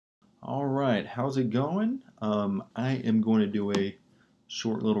All right, how's it going? I am going to do a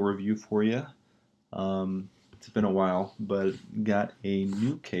short little review for you. It's been a while, but got a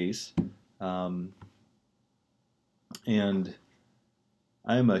new case, um, and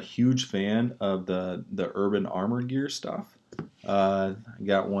I'm a huge fan of the Urban Armor Gear stuff. I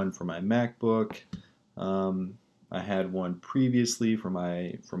got one for my MacBook. I had one previously for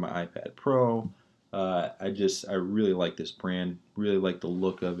my iPad Pro. I really like this brand. Really like the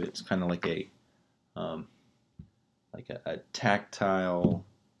look of it. It's kind of um, like a tactical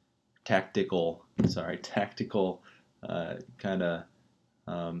kind of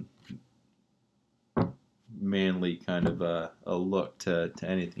um, manly kind of a look to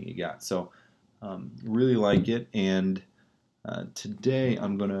anything you got. So really like it. And today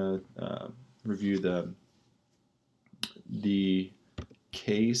I'm gonna review the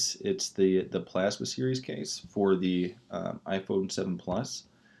case. It's the Plasma Series case for the iPhone 7 Plus,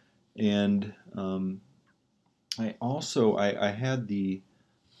 and I had the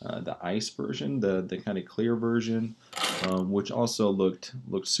ice version, the kind of clear version, which also looked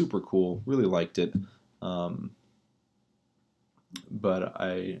super cool. Really liked it, but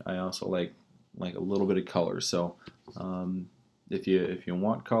I also like a little bit of color. So if you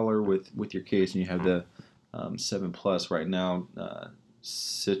want color with your case and you have the 7 Plus right now,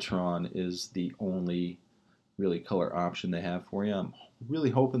 Citron is the only really color option they have for you. I'm really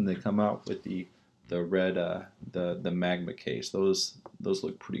hoping they come out with the red the Magma case. Those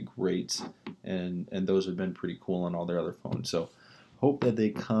look pretty great, and those have been pretty cool on all their other phones. So hope that they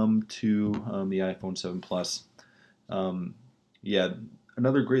come to the iPhone 7 Plus. Yeah,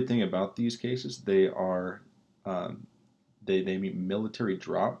 another great thing about these cases, they are they meet military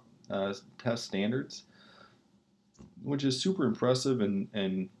drop test standards, which is super impressive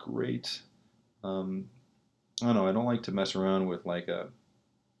and great. I don't know. I don't like to mess around with like an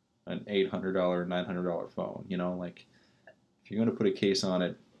 $800, $900 phone. Like if you're going to put a case on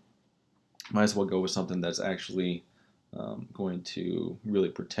it, might as well go with something that's actually going to really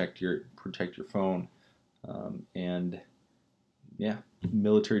protect your phone. And yeah,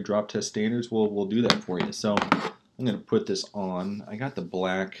 military drop test standards will do that for you. So I'm going to put this on. I got the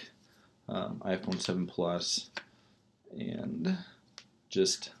black iPhone 7 Plus, and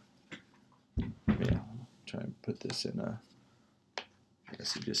just try and put this in I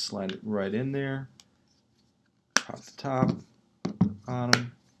guess you just slide it right in there, pop the top,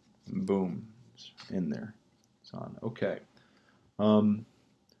 bottom, and boom, it's in there. It's on. Okay.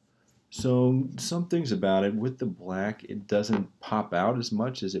 So some things about it with the black, it doesn't pop out as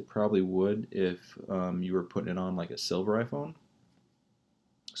much as it probably would if you were putting it on like a silver iPhone.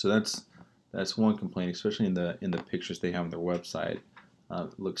 So that's one complaint, especially in the pictures they have on their website.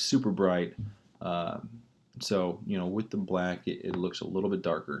 It looks super bright. So with the black, it looks a little bit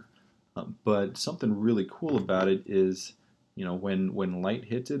darker. But something really cool about it is, when light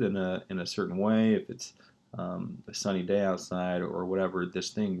hits it in a certain way, if it's a sunny day outside or whatever, this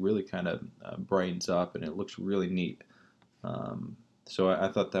thing really kind of brightens up and it looks really neat. So I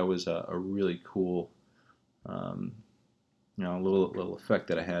thought that was a really cool, little effect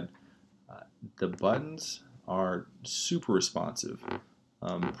that I had. The buttons are super responsive.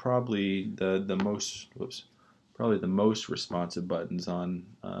 Probably the most responsive buttons on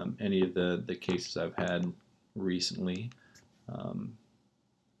any of the cases I've had recently.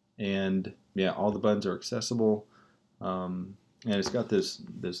 And yeah, all the buttons are accessible, and it's got this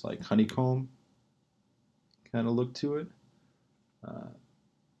like honeycomb kind of look to it.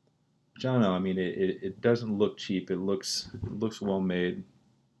 Which I don't know. I mean, it doesn't look cheap. It looks well made.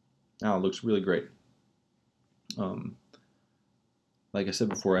 Now it looks really great. Like I said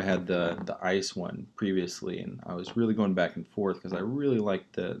before, I had the ice one previously, and I was really going back and forth because I really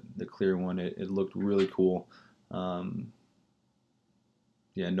liked the clear one. It looked really cool.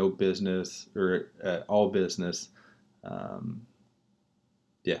 Yeah, no business or all business.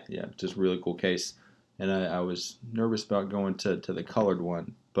 Yeah, just really cool case. And I was nervous about going to the colored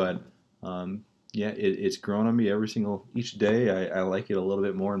one, but yeah, it's grown on me each day. I like it a little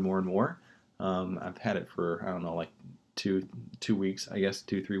bit more and more and more. I've had it for, I don't know, like two weeks, I guess,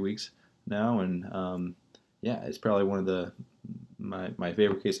 3 weeks now, and yeah, it's probably one of my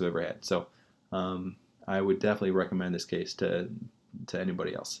favorite case I've ever had. So I would definitely recommend this case to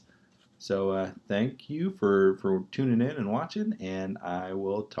anybody else. So thank you for tuning in and watching, and I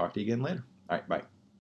will talk to you again later. All right, bye.